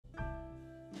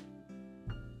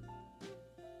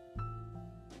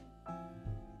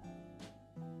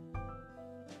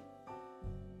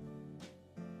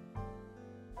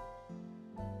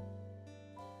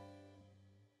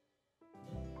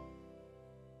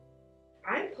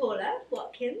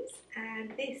Watkins,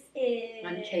 and this is...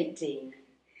 I'm Kate Dean.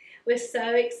 We're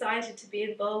so excited to be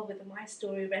involved with the My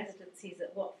Story residencies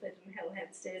at Watford and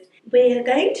Hempstead. We're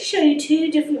going to show you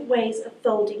two different ways of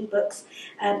folding books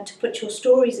to put your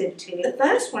stories into. The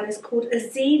first one is called a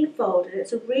zine fold, and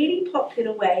it's a really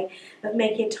popular way of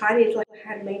making a tiny little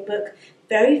handmade book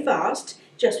very fast,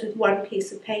 just with one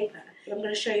piece of paper. I'm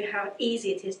going to show you how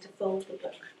easy it is to fold the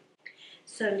book.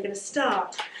 So we're going to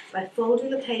start by folding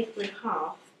the paper in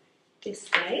half this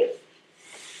way,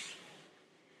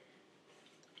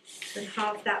 and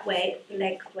half that way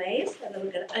lengthways, and then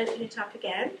we're going to open it up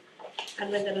again,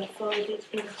 and we're going to fold it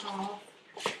in half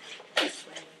this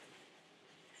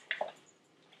way.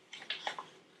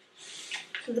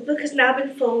 So the book has now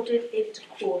been folded into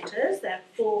quarters. There are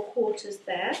 4 quarters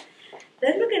there.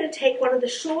 Then we're going to take one of the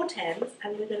short ends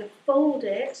and we're going to fold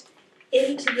it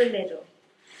into the middle.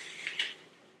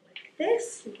 Like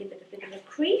this, and give it a bit of a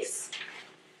crease,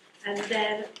 and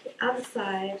then the other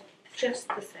side just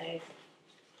the same.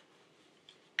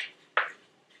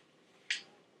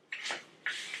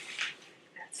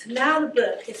 So now the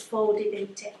book is folded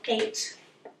into 8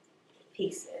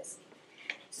 pieces.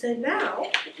 So now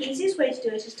the easiest way to do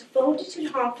it is to fold it in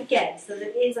half again, so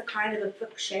that it is a kind of a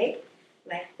book shape,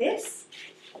 like this.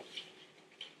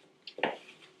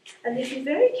 And if you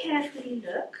very carefully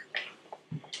look,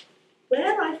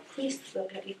 where I've creased the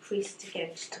book, let me crease it again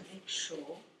just to make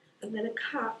sure. I'm going to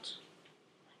cut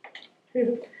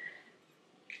from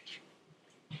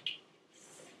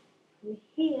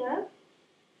here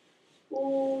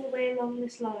all the way along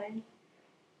this line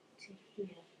to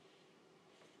here.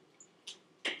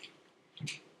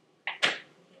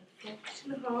 I'm going to fold it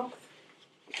in half.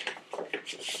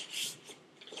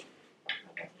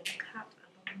 I'm going to cut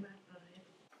along that line.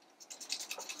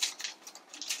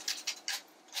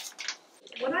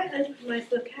 When I open my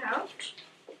book out,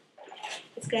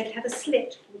 it's going to have a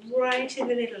slit right in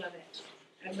the middle of it.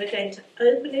 And we're going to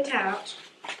open it out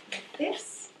like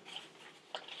this.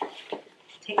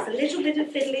 Takes a little bit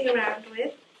of fiddling around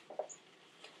with,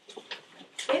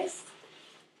 like this,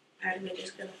 and we're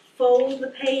just going to fold the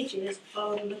pages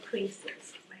on the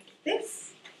creases, like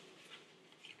this.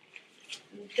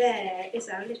 And there is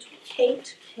our little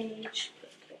 8-page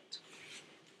booklet.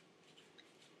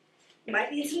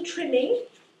 Might need some trimming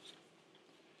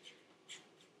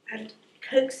and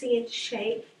coaxing into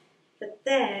shape, but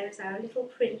there is our little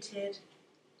printed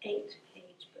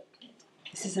 8-page booklet.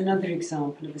 This is another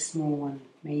example of a small one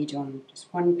made on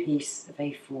just one piece of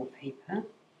A4 paper,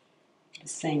 the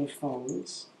same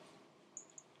folds.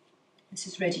 This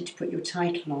is ready to put your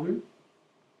title on.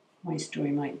 My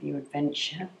story might be your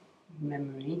adventure, your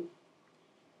memory,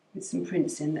 with some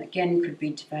prints in that again could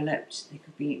be developed. They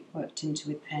could be worked into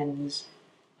with pens,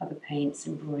 other paints,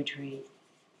 embroidery.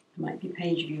 There might be a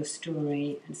page of your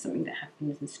story and something that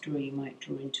happens in the story you might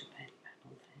draw into a pen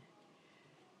panel there.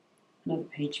 Another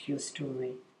page of your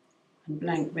story, and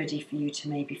blank ready for you to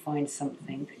maybe find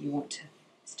something that you want to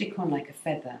stick on, like a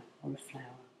feather or a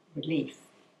flower or a leaf.